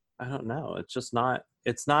 I don't know. It's just not.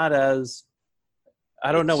 It's not as.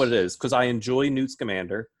 I don't know what it is, because I enjoy Newt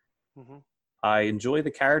Scamander. I enjoy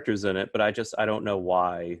the characters in it, but I don't know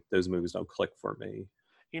why those movies don't click for me.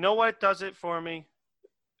 You know what does it for me?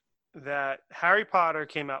 That Harry Potter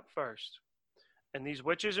came out first, and these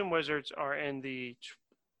witches and wizards are in the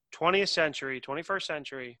 20th century, 21st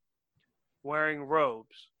century, wearing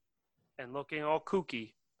robes and looking all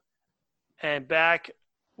kooky. And back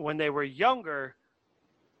when they were younger,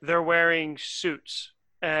 they're wearing suits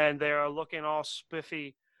and they are looking all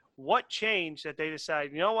spiffy. What changed that they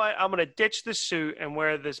decided, you know what, I'm going to ditch the suit and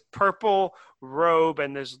wear this purple robe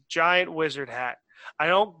and this giant wizard hat? I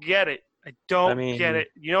don't get it. I don't get it.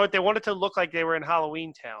 You know what? They wanted to look like they were in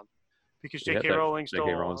Halloween Town because J.K. Rowling stole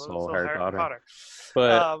Harry Potter.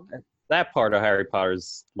 But that part of Harry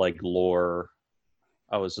Potter's like lore,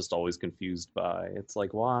 I was just always confused by. It's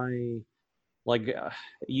like, why? Like,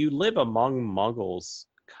 you live among Muggles,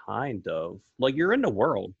 kind of. Like, you're in the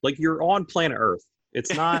world. Like, you're on planet Earth.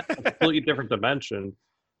 It's not a completely different dimension.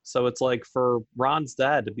 So it's like for Ron's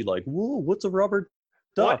dad to be like, "Whoa, what's a rubber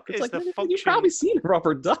duck?" It's like, you've probably seen a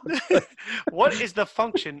rubber duck. What is the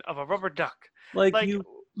function of a rubber duck? Like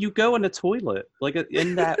you go in a toilet, like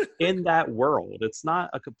in that world. It's not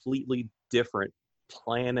a completely different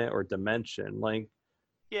planet or dimension. Like,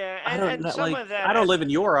 yeah, I don't know. Some of that I don't live in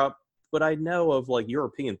Europe, but I know of like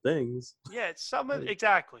European things. Yeah,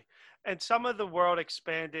 exactly. And some of the world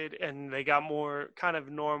expanded and they got more kind of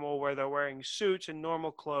normal where they're wearing suits and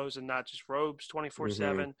normal clothes and not just robes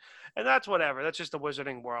 24/7. And that's whatever. That's just the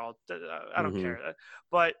wizarding world. I don't care.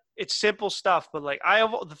 But it's simple stuff. But like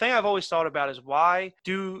the thing I've always thought about is why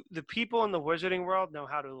do the people in the wizarding world know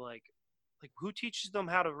how to like who teaches them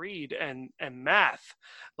how to read and math?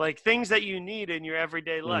 Like things that you need in your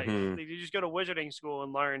everyday life. You just go to wizarding school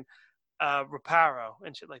and learn Reparo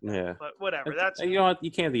and shit like that. Yeah. But whatever. That's you know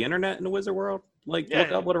you can't have the internet in the wizard world. Like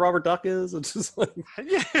look up what a rubber duck is. It's just like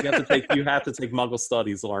you have to take Muggle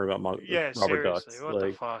studies to learn about rubber ducks. What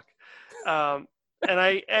the fuck?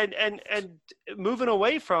 And moving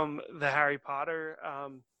away from the Harry Potter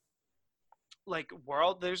like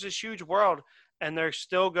world, there's this huge world, and they're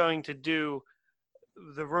still going to do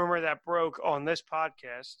the rumor that broke on this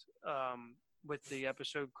podcast. With the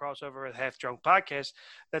episode crossover with Half Drunk Podcast,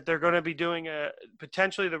 that they're going to be doing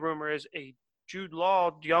potentially the rumor is a Jude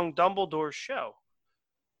Law young Dumbledore show.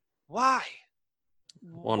 Why?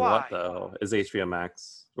 What though? Is HBO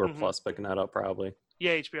Max or Plus picking that up probably?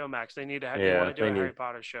 Yeah, HBO Max. They need to. They want to do a Harry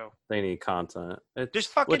Potter show. They need content. Just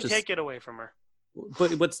fucking take it away from her.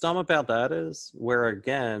 But what's dumb about that is where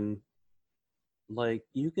again, like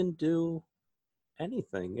you can do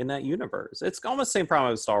anything in that universe. It's almost the same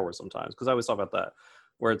problem with Star Wars sometimes, because I always talk about that,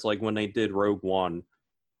 where it's like when they did Rogue One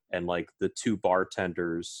and like the two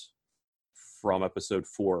bartenders from episode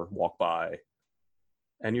 4 walk by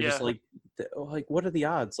and you're just like what are the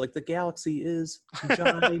odds? Like the galaxy is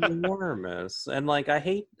ginormous. And like I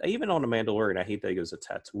hate, even on The Mandalorian, I hate that he goes to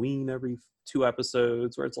Tatooine every 2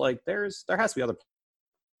 episodes, where it's like there has to be other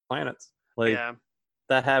planets like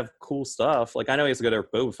that have cool stuff. Like I know he has to go there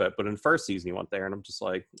with Boba Fett, but in the first season he went there, and I'm just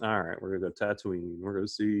like, all right, we're gonna go Tatooine, we're gonna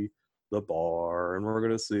see the bar, and we're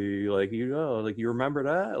gonna see like you remember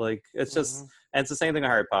that? Like it's just, and it's the same thing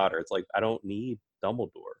with Harry Potter. It's like I don't need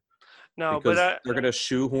Dumbledore. No, because but they're gonna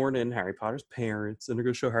shoehorn in Harry Potter's parents, and they're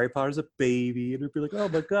gonna show Harry Potter as a baby, and they'll be like, "Oh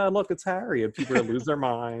my God, look, it's Harry!" And people are gonna lose their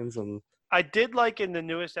minds. And I did like in the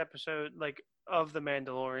newest episode, like of The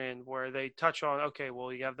Mandalorian, where they touch on, okay,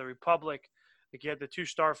 well, you have the Republic. Like you had the 2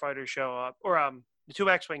 starfighters show up, or the 2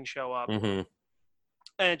 X-wings show up, and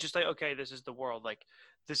it's just like, okay, this is the world. Like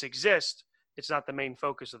this exists. It's not the main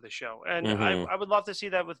focus of the show, and I would love to see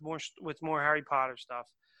that with more Harry Potter stuff.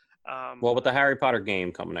 Well, with the Harry Potter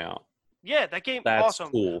game coming out, that game, that's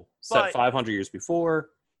awesome. Cool. Set 500 years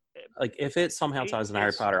before. Like if it somehow ties into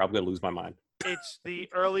Harry Potter, I'm gonna lose my mind. It's the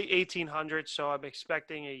early 1800s, so I'm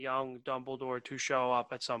expecting a young Dumbledore to show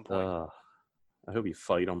up at some point. I hope you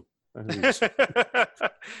fight him. He's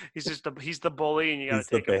the bully, and you got to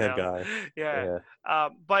take him down. He's the bad guy. Yeah.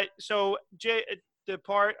 But so the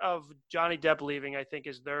part of Johnny Depp leaving, I think,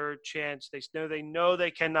 is their chance. They know they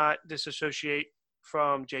cannot disassociate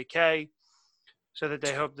from JK, so that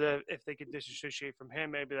they hope that if they could disassociate from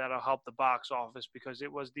him, maybe that'll help the box office, because it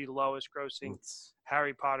was the lowest grossing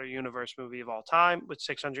Harry Potter universe movie of all time with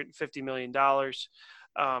 $650 million.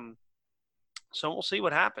 So we'll see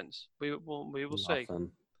what happens. We will see.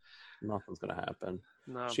 Nothing's gonna happen.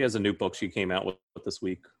 No. She has a new book she came out with this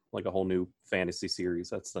week, like a whole new fantasy series.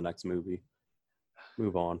 That's the next movie.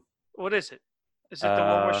 Move on. What is it? Is it the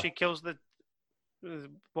one where she kills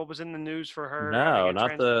what was in the news for her? No,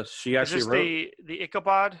 not she actually wrote the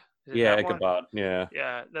Ichabod. Ichabod. Yeah.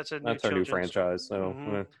 Yeah, that's her new franchise. So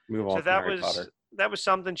move on. So that was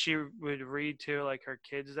something she would read to like her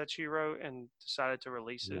kids that she wrote and decided to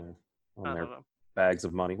release it. On bags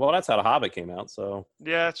of money. Well, that's how The Hobbit came out. So,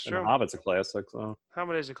 Yeah, that's and The true. Hobbit's a classic. So,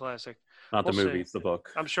 Hobbit is a classic. not the We'll movie, see. it's the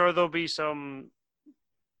book. I'm sure there'll be some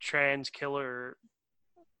trans killer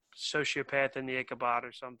sociopath in the Ichabod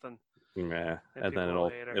or something. Yeah, And and then people will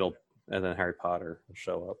hate her. and then Harry Potter will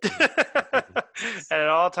show up. And it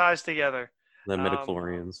all ties together. The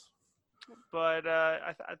midichlorians. But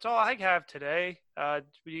that's all I have today.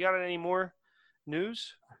 You got any more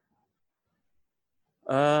news?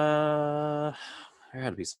 There had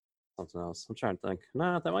to be something else. I'm trying to think.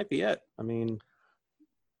 No, that might be it. I mean,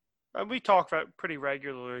 We talk about it pretty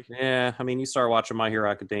regularly. yeah. I mean, you started watching My Hero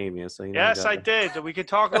Academia, so you know. Yes, I did. So we could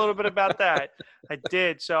talk a little bit about that. I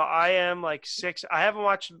did. So I am like 6. I haven't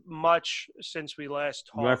watched much since we last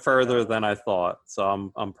talked. You went further than I thought,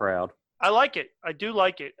 so I'm proud. I like it. I do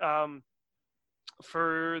like it.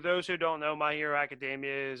 For those who don't know, My Hero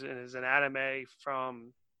Academia is an anime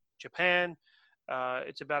from Japan.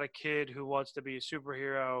 It's about a kid who wants to be a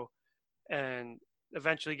superhero and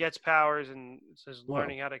eventually gets powers and is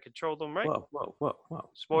learning how to control them, right? Whoa.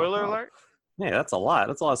 Spoiler alert? Yeah, that's a lot.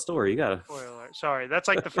 That's a lot of story. You gotta. Spoiler alert. Sorry, that's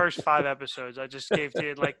like the first 5 episodes. I just gave to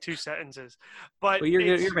you in like 2 sentences. But Well,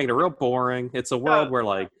 you're making it real boring. It's a world where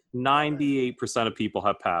like 98% of people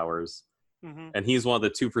have powers, and he's one of the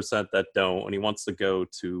 2% that don't, and he wants to go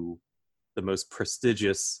to the most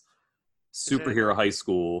prestigious superhero high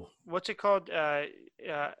school. What's it called?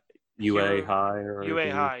 UA High or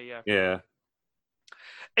UA High, yeah. Yeah.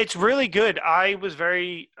 It's really good.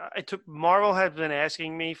 Marvel has been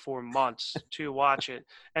asking me for months to watch it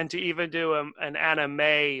and to even do an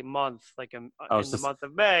anime month, like in the month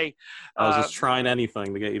of May. I was just trying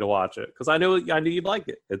anything to get you to watch it because I knew you'd like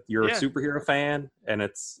it. You're a superhero fan, and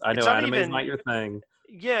I know anime is not your thing.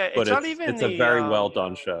 Yeah, but it's a very well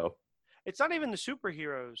done show. It's not even the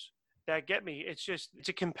superheroes that get me. It's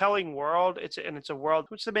a compelling world. It's a world.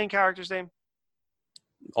 What's the main character's name?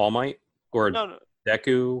 All Might or no.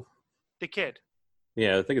 Deku. The kid.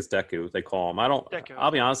 Yeah, I think it's Deku. They call him. Deku.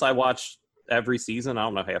 I'll be honest. I watched every season. I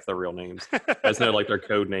don't know half their real names. I just know like their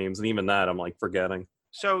code names, and even that I'm like forgetting.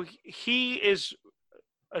 So he is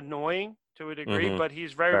annoying to a degree, but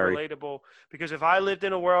he's very relatable. Because if I lived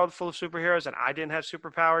in a world full of superheroes and I didn't have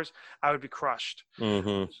superpowers, I would be crushed.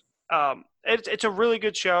 It's a really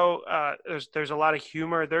good show. There's a lot of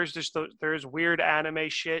humor. There's weird anime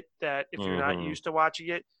shit that if you're not used to watching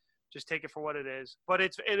it, just take it for what it is. But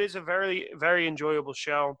it is a very, very enjoyable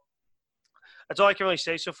show. That's all I can really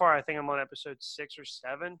say so far. I think I'm on episode 6 or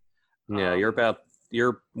 7. Yeah,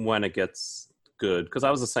 you're when it gets good. Because I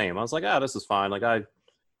was the same. I was like, this is fine. Like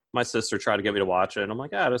my sister tried to get me to watch it, and I'm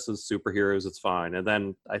like, this is superheroes. It's fine. And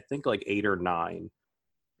then I think like 8 or 9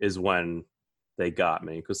 is when they got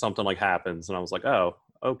me because something like happens, and I was like, oh,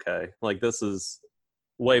 okay. Like this is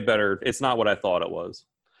way better. It's not what I thought it was.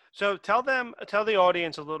 So tell the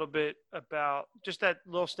audience a little bit about just that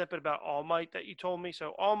little snippet about All Might that you told me.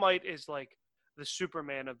 So All Might is like the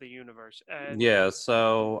Superman of the universe. And yeah,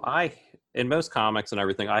 so in most comics and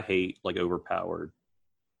everything, I hate like overpowered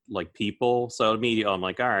like people. So immediately I'm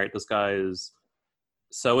like, all right, this guy is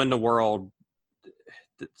so in the world.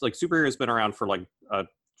 It's like superheroes been around for like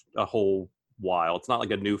a whole while. It's not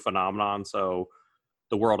like a new phenomenon. So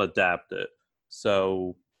the world adapted.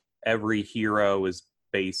 So every hero is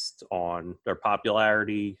based on their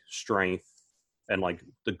popularity, strength, and like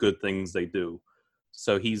the good things they do.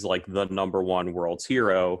 So he's like the number one world's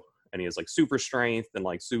hero, and he has like super strength and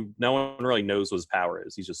like no one really knows what his power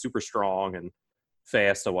is. He's just super strong and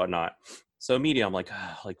fast and whatnot. So immediately I'm like,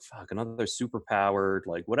 fuck, another super powered,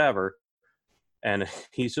 like whatever. And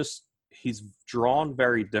he's drawn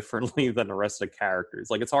very differently than the rest of the characters.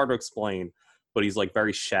 Like it's hard to explain, but he's like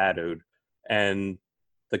very shadowed. And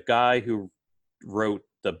the guy who wrote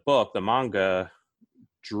the book, the manga,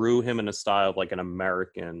 drew him in a style of like an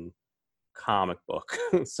American comic book.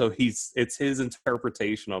 So it's his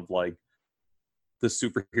interpretation of like the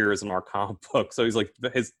superheroes in our comic book. So he's like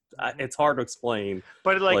it's hard to explain.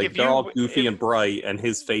 But like if they're all goofy and bright, and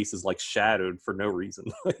his face is like shadowed for no reason.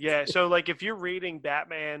 Yeah. So like if you're reading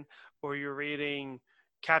Batman or you're reading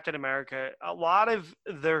Captain America, a lot of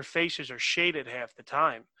their faces are shaded half the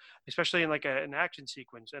time, especially in like an action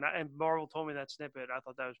sequence. And Marvel told me that snippet. I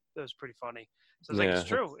thought that was pretty funny. So I was like, it's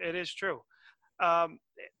true. It is true.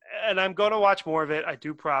 And I'm going to watch more of it. I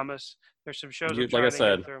do promise. There's some shows. Like I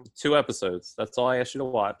said, 2 episodes. That's all I asked you to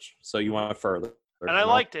watch. So you went further. And I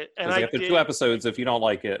liked it. And after 2 episodes, if you don't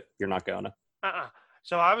like it, you're not gonna.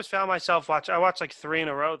 So I found myself I watched like 3 in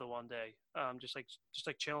a row the one day. Just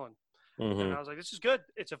like chilling. And I was like, this is good.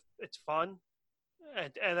 It's fun.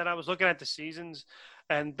 And then I was looking at the seasons,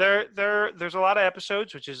 and there's a lot of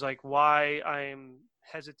episodes, which is like why I'm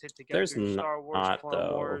hesitant to get There's through Star Wars, not, Clone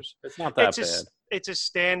though. Wars. It's not that bad. It's a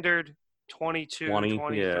standard 22, 20,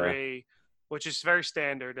 23, yeah. which is very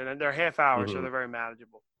standard, and they're half hours, so Mhm. they're very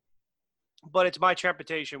manageable. But it's my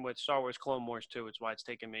trepidation with Star Wars Clone Wars too. It's why it's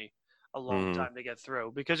taken me a long Mhm. time to get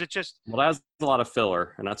through because it just Well, that has a lot of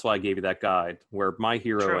filler, and that's why I gave you that guide. Where My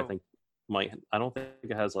Hero, I true. think, I don't think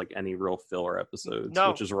it has like any real filler episodes,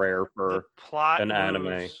 No, which is rare the for plot an anime.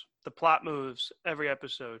 moves. The plot moves every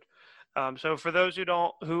episode. So for those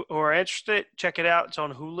who are interested, check it out. It's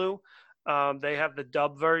on Hulu. They have the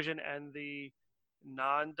dub version and the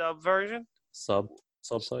non-dub version.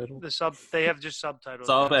 Subtitle. They have just subtitles.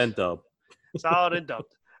 Sub Yes. and dub. Solid and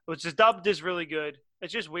dubbed. Which is dubbed is really good.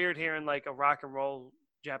 It's just weird hearing like a rock and roll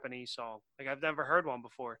Japanese song. Like I've never heard one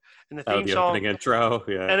before. And the theme The song, opening intro.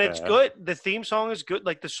 Yeah. and it's good. The theme song is good.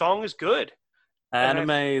 Like the song is good. Anime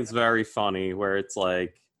is very funny, where it's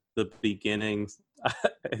like the beginnings.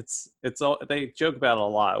 It's all they joke about it a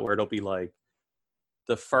lot, where it'll be like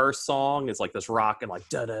the first song is like this rock and like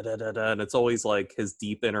da da da da da, and it's always like his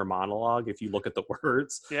deep inner monologue if you look at the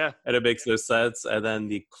words, Yeah. and it makes no sense. And then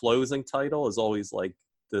the closing title is always like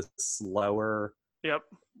this slower, Yep.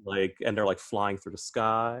 like, and they're like flying through the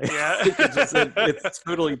sky. Yeah. it's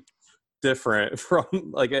totally different from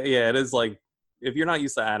like, yeah, it is like if you're not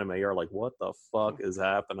used to anime, you're like, what the fuck is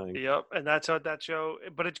happening? Yep. And that's what that show,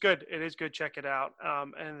 but it's good. It is good. Check it out.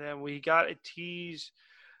 And then we got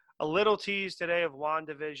a little tease today of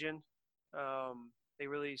WandaVision. They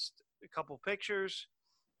released a couple pictures.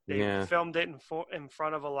 They filmed it in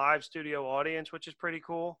front of a live studio audience, which is pretty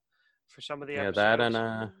cool for some of the episodes. That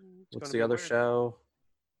and what's the other show?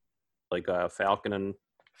 Like Falcon and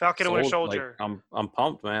Winter Soldier. Like, I'm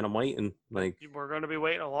pumped, man. I'm waiting. Like we're going to be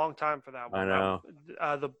waiting a long time for that one. I know.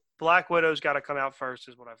 The Black Widow's got to come out first,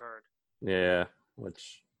 is what I've heard. Yeah,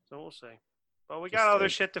 so we'll see. But we got other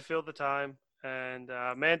shit to fill the time, and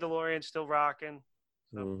Mandalorian's still rocking.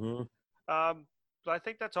 So, but I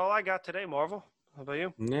think that's all I got today, Marvel. How about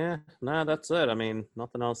you? Yeah, that's it. I mean,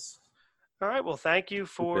 nothing else. All right. Well, thank you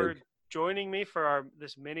for joining me for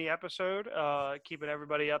this mini episode, keeping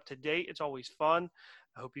everybody up to date. It's always fun.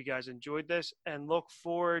 I hope you guys enjoyed this, and look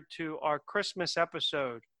forward to our Christmas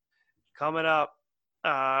episode coming up.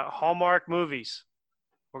 Hallmark movies.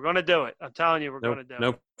 We're going to do it. I'm telling you, we're going to do it.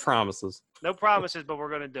 No promises. No promises, but we're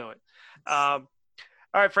going to do it. All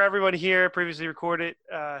right. For everyone here, previously recorded,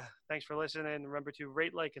 thanks for listening. Remember to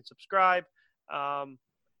rate, like, and subscribe.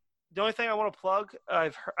 The only thing I want to plug,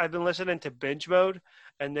 I've been listening to Binge Mode,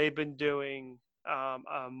 and they've been doing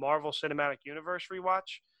a Marvel Cinematic Universe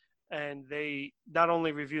rewatch, and they not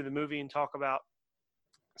only review the movie and talk about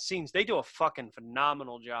scenes, they do a fucking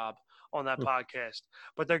phenomenal job on that podcast,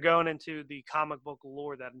 but they're going into the comic book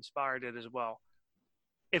lore that inspired it as well.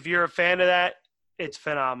 If you're a fan of that, it's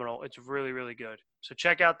phenomenal. It's really, really good. So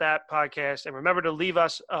check out that podcast, and remember to leave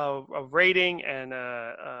us a rating and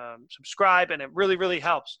subscribe, and it really, really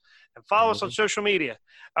helps. And follow us on social media.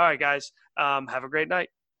 All right, guys. Have a great night.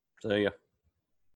 See ya.